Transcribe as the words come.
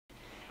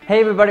Hey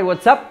everybody,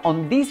 what's up?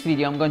 On this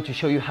video, I'm going to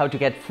show you how to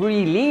get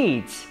free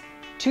leads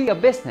to your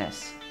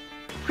business.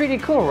 Pretty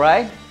cool,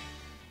 right?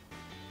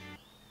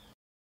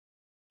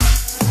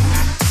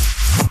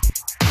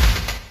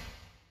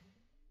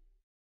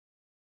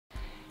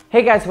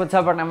 Hey guys, what's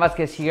up? Hernan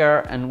Vazquez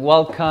here and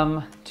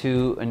welcome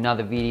to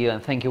another video,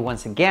 and thank you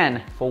once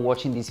again for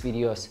watching these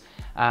videos.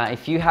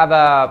 If you have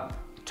a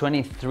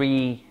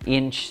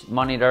 23-inch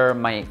monitor,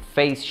 my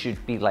face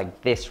should be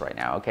like this right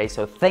now, okay?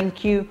 So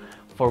thank you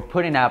for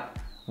putting up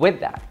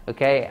with that,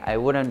 okay? I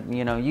wouldn't,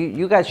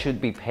 you guys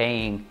should be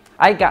paying,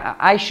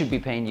 I should be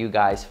paying you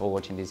guys for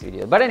watching this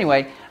video. But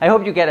anyway, I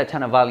hope you get a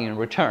ton of value in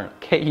return,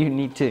 okay?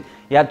 You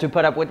have to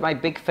put up with my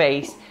big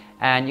face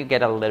and you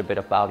get a little bit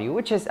of value,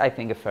 which is, I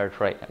think, a fair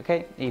trade,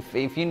 okay?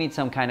 If you need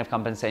some kind of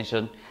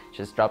compensation,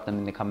 just drop them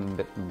in the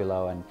comment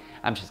below, and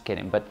I'm just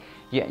kidding, but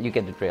yeah, you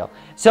get the drill.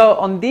 So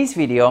on this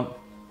video,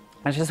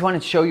 I just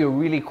wanted to show you a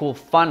really cool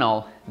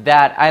funnel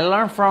that I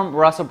learned from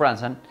Russell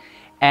Brunson,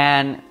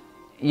 and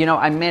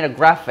I made a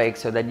graphic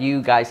so that you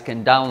guys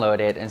can download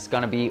it, and it's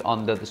gonna be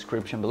on the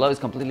description below. It's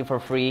completely for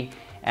free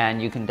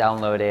and you can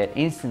download it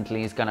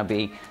instantly. It's gonna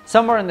be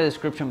somewhere in the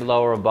description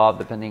below or above,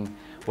 depending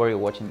where you're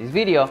watching this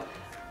video.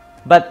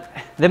 But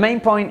the main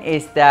point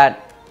is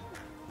that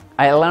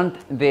I learned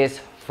this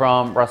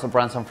from Russell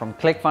Brunson from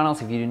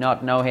ClickFunnels. If you do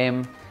not know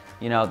him,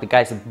 the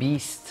guy's a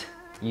beast.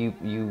 You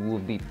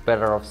would be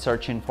better off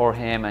searching for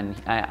him,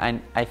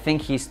 and I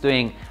think he's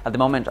doing, at the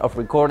moment of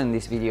recording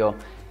this video,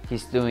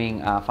 he's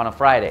doing Funnel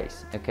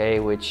Fridays, okay?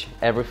 Which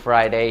every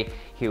Friday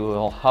he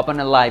will hop on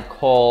a live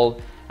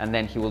call and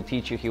then he will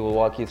teach you, he will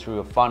walk you through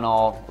a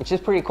funnel, which is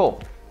pretty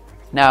cool.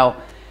 Now,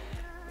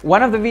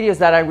 one of the videos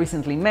that I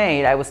recently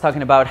made, I was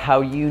talking about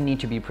how you need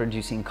to be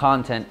producing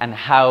content and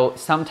how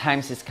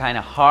sometimes it's kind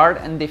of hard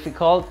and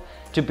difficult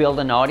to build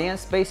an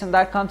audience based on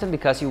that content,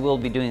 because you will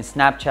be doing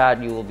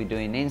Snapchat, you will be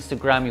doing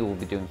Instagram, you will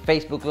be doing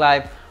Facebook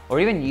Live,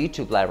 or even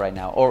YouTube Live right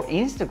now, or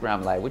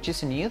Instagram Live, which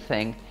is a new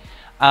thing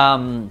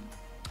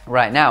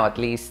right now at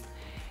least.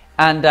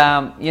 And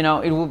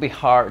it will be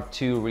hard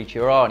to reach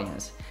your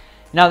audience.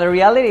 Now the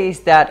reality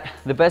is that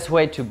the best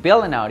way to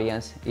build an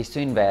audience is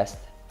to invest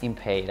in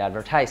paid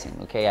advertising,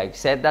 okay? I've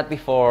said that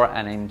before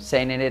and I'm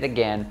saying it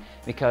again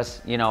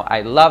because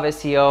I love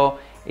SEO.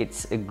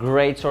 It's a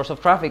great source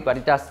of traffic, but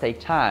it does take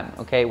time,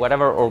 okay?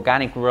 Whatever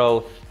organic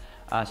growth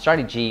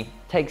strategy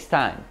takes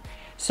time.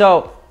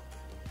 So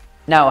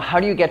now,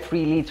 how do you get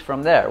free leads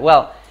from there?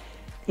 Well,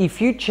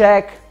 if you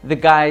check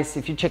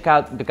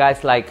out the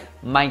guys like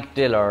Mike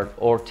Dillard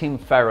or Tim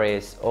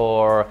Ferriss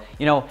or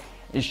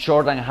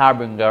Jordan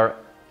Harbinger,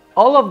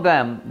 all of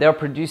them, they're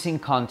producing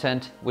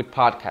content with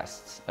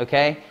podcasts,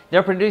 okay?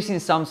 They're producing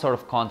some sort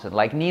of content,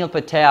 like Neil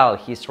Patel,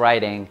 he's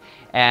writing,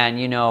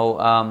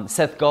 and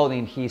Seth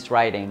Godin, he's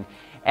writing.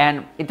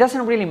 And it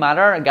doesn't really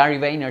matter. Gary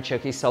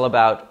Vaynerchuk is all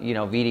about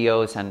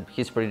videos, and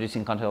he's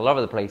producing content all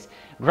over the place.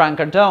 Grant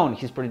Cardone,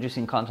 he's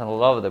producing content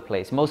all over the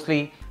place,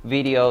 mostly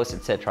videos,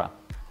 etc.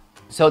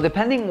 So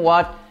depending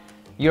what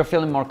you're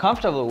feeling more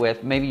comfortable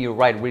with, maybe you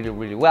write really,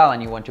 really well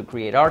and you want to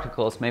create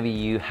articles, maybe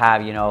you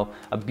have,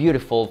 a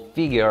beautiful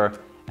figure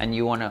and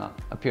you want to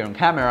appear on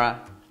camera,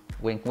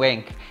 wink,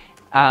 wink.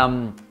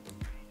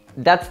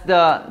 That's the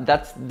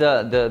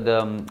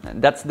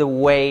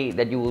way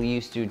that you will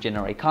use to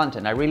generate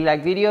content. I really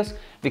like videos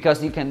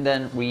because you can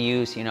then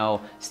reuse,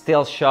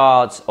 still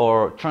shots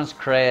or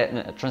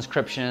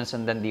transcriptions,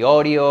 and then the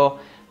audio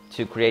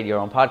to create your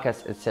own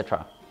podcast,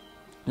 etc.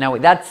 Now,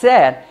 with that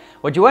said,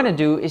 what you want to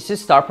do is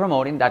just start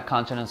promoting that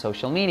content on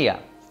social media,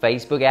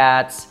 Facebook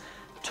ads,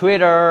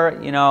 Twitter,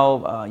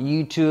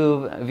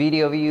 YouTube,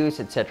 video views,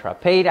 etc.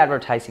 Paid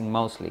advertising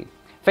mostly.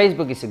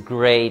 Facebook is a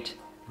great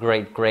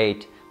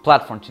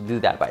platform to do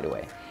that, by the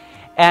way.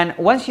 And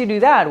once you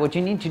do that, what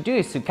you need to do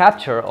is to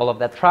capture all of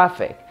that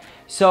traffic.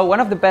 So one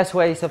of the best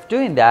ways of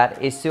doing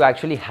that is to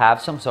actually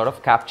have some sort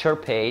of capture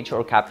page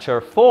or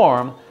capture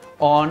form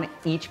on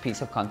each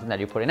piece of content that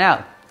you're putting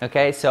out,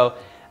 okay? So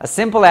as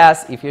simple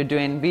as, if you're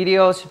doing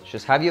videos,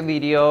 just have your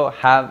video,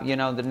 have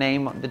the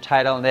name, the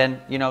title, and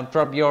then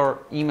drop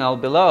your email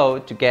below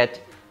to get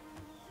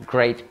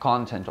great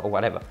content or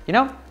whatever,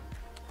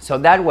 So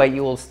that way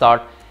you will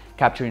start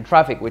capturing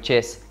traffic, which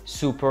is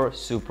super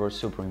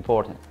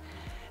important.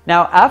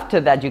 Now, after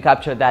that you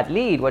capture that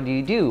lead, what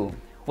do?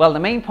 Well, the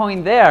main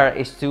point there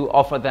is to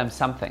offer them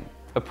something,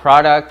 a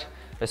product,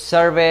 a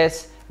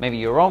service, maybe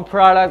your own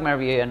product,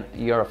 maybe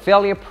your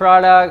affiliate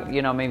product,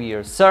 maybe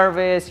your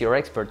service, your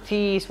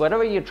expertise,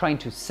 whatever you're trying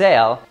to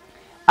sell.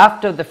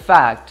 After the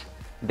fact,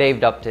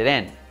 they've opted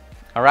in,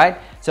 all right?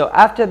 So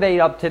after they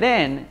opted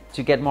in,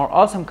 to get more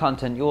awesome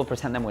content, you will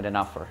present them with an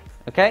offer,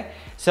 okay?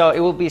 So it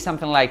will be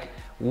something like,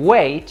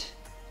 wait,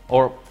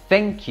 or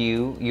thank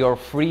you, your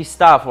free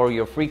stuff or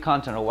your free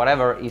content or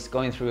whatever is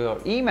going through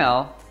your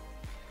email.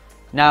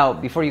 Now,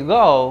 before you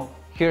go,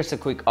 here's a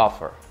quick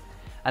offer.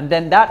 And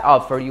then that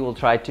offer you will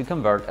try to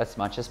convert as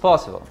much as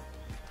possible.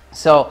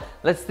 So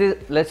let's do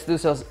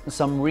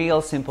some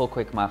real simple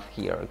quick math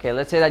here, okay?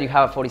 Let's say that you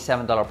have a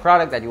 $47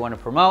 product that you want to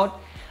promote,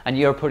 and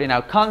you're putting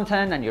out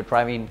content and you're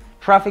driving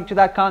traffic to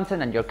that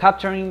content and you're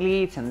capturing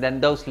leads, and then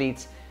those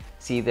leads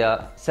see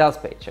the sales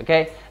page,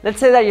 okay? Let's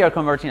say that you're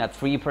converting at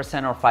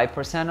 3% or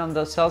 5% on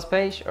the sales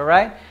page, all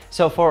right?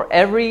 So for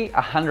every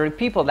 100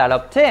 people that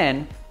opt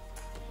in,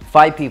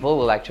 5 people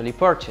will actually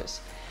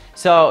purchase.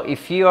 So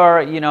if you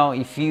are,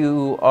 if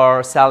you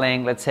are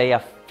selling, let's say,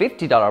 a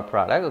 $50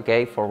 product,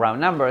 okay, for round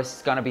numbers,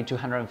 it's gonna be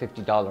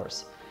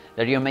 $250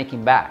 that you're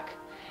making back.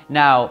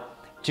 Now,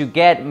 to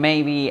get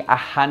maybe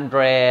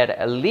 100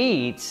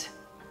 leads,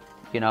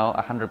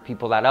 100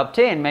 people that opt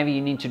in, maybe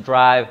you need to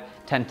drive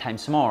 10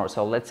 times more.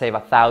 So let's say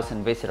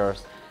 1,000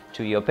 visitors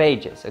to your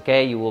pages,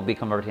 okay? You will be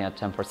converting at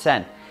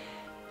 10%.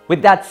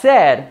 With that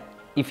said,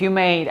 if you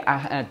made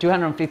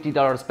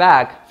 $250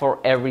 back for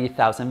every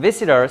 1,000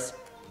 visitors,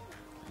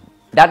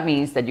 that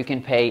means that you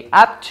can pay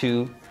up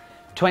to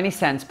 20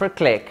 cents per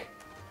click,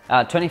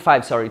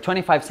 25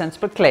 cents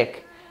per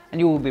click, and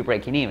you will be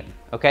breaking even,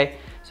 okay?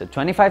 So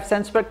 25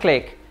 cents per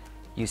click,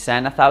 you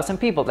send 1,000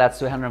 people, that's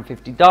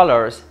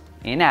 $250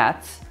 in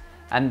ads,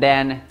 and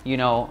then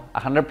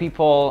 100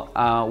 people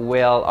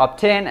will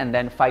opt in, and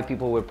then 5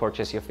 people will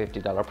purchase your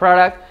 $50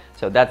 product,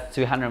 so that's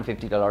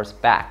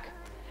 $250 back.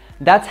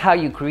 That's how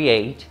you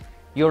create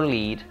your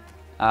lead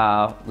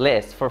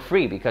list for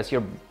free, because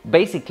you're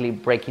basically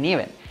breaking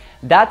even.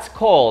 That's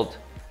called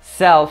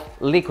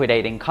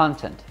self-liquidating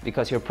content,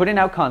 because you're putting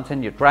out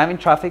content, you're driving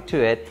traffic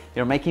to it,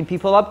 you're making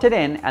people opt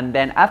in, and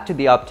then after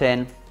the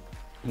opt-in,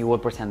 you will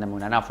present them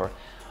with an offer.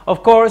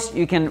 Of course,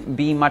 you can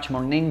be much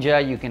more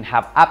ninja, you can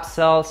have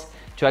upsells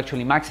to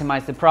actually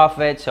maximize the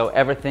profit, so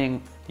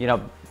everything,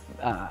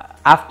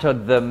 after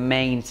the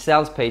main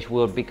sales page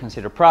will be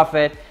considered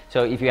profit.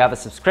 So if you have a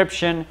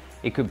subscription,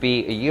 it could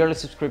be a yearly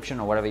subscription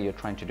or whatever you're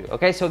trying to do.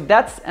 Okay, so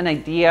that's an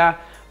idea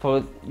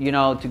for,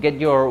 to get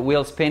your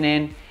wheel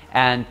spinning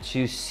and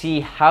to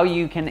see how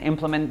you can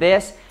implement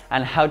this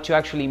and how to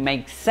actually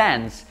make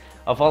sense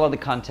of all of the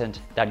content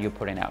that you're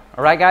putting out.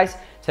 All right, guys?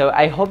 So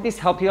I hope this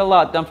helped you a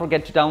lot. Don't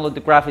forget to download the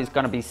graph. It's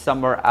gonna be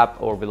somewhere up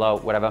or below,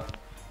 whatever.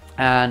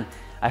 And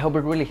I hope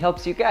it really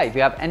helps you guys. If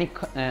you have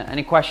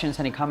any questions,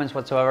 any comments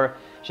whatsoever,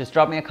 just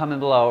drop me a comment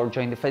below or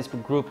join the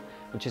Facebook group,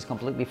 which is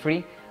completely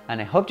free. And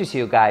I hope to see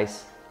you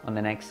guys on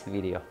the next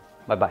video.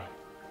 Bye-bye.